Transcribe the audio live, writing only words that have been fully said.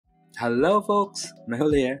Hello folks,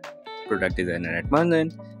 Merlin here, product designer at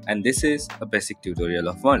Merlin, and this is a basic tutorial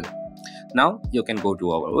of Merlin. Now you can go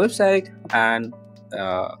to our website and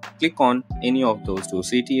click on any of those two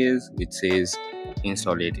CTAs which says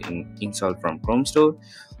install from Chrome Store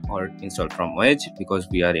or install from Edge, because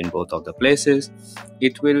we are in both of the places.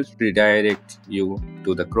 It will redirect you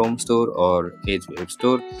to the Chrome Store or Edge Web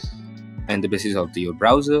Store and the basis of your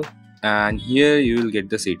browser, and here you will get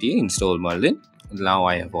the CTA install Merlin. Now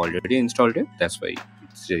I have already installed it, that's why it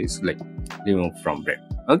says like remove from red.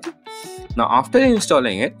 Okay, now after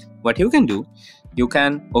installing it, what you can do, you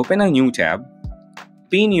can open a new tab,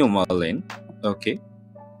 pin your Merlin, okay,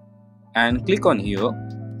 and click on here,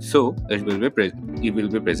 so it will be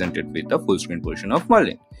presented with the full screen version of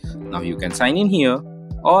Merlin. Now you can sign in here,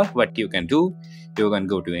 or what you can do, you can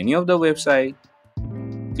go to any of the website,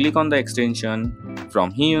 click on the extension,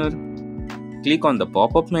 from here click on the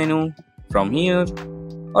pop-up menu from here,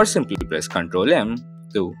 or simply press Ctrl M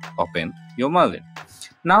to open your Merlin.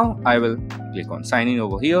 Now I will click on sign in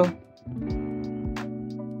over here,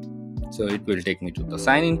 so it will take me to the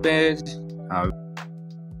sign in page.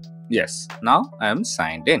 Yes, now I am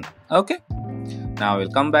signed in. Okay, now I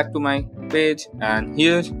will come back to my page, and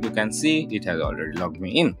here you can see it has already logged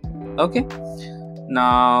me in. Okay,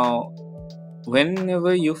 now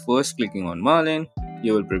whenever you first clicking on Merlin,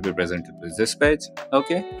 you will be presented with this page.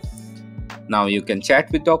 Okay, now you can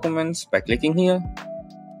chat with documents by clicking here,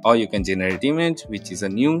 or you can generate image, which is a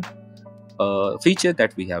new feature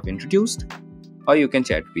that we have introduced, or you can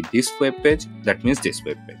chat with this web page, that means this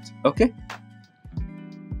web page. Okay,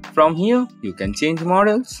 from here you can change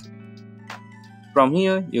models. From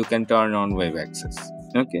here you can turn on web access.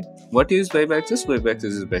 Okay, what is web access? Web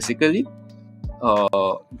access is basically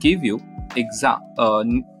give you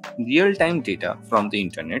real-time data from the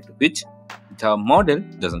internet which the model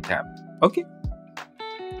doesn't have. Okay,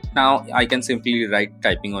 now I can simply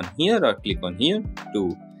typing on here or click on here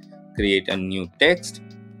to create a new text.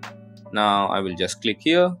 Now I will just click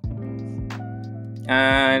here,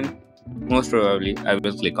 and most probably I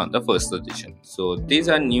will click on the first suggestion. So these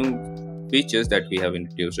are new features that we have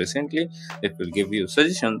introduced recently. It will give you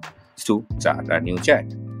suggestions to start a new chat.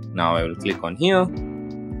 Now I will click on here,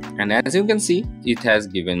 and as you can see, it has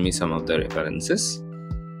given me some of the references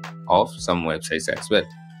of some websites as well.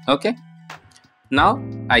 Okay, now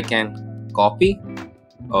I can copy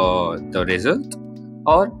the result,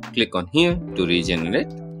 or click on here to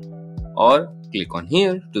regenerate, or click on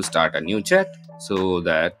here to start a new chat so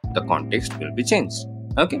that the context will be changed.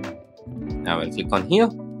 Okay, now I will click on here.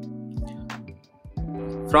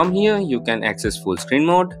 From here you can access full screen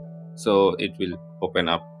mode, so it will open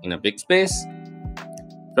up in a big space.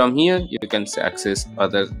 From here you can access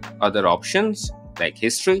other options like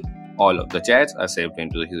history. All of the chats are saved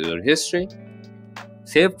into your history.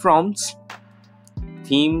 Save prompts,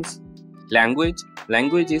 themes, language.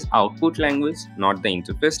 Language is output language, not the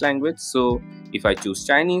interface language. So if I choose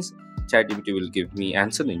Chinese, ChatGPT will give me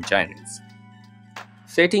answer in Chinese.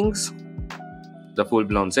 Settings, the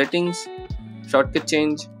full-blown settings, shortcut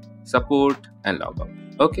change, support, and logout.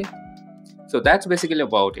 Okay, so that's basically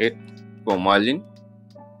about it for Merlin.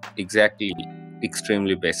 Exactly,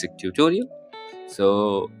 extremely basic tutorial.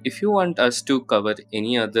 So if you want us to cover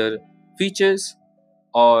any other features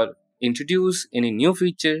or introduce any new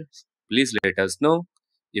features, please let us know.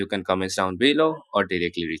 You can comment down below or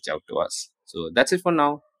directly reach out to us. So that's it for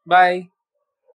now. Bye.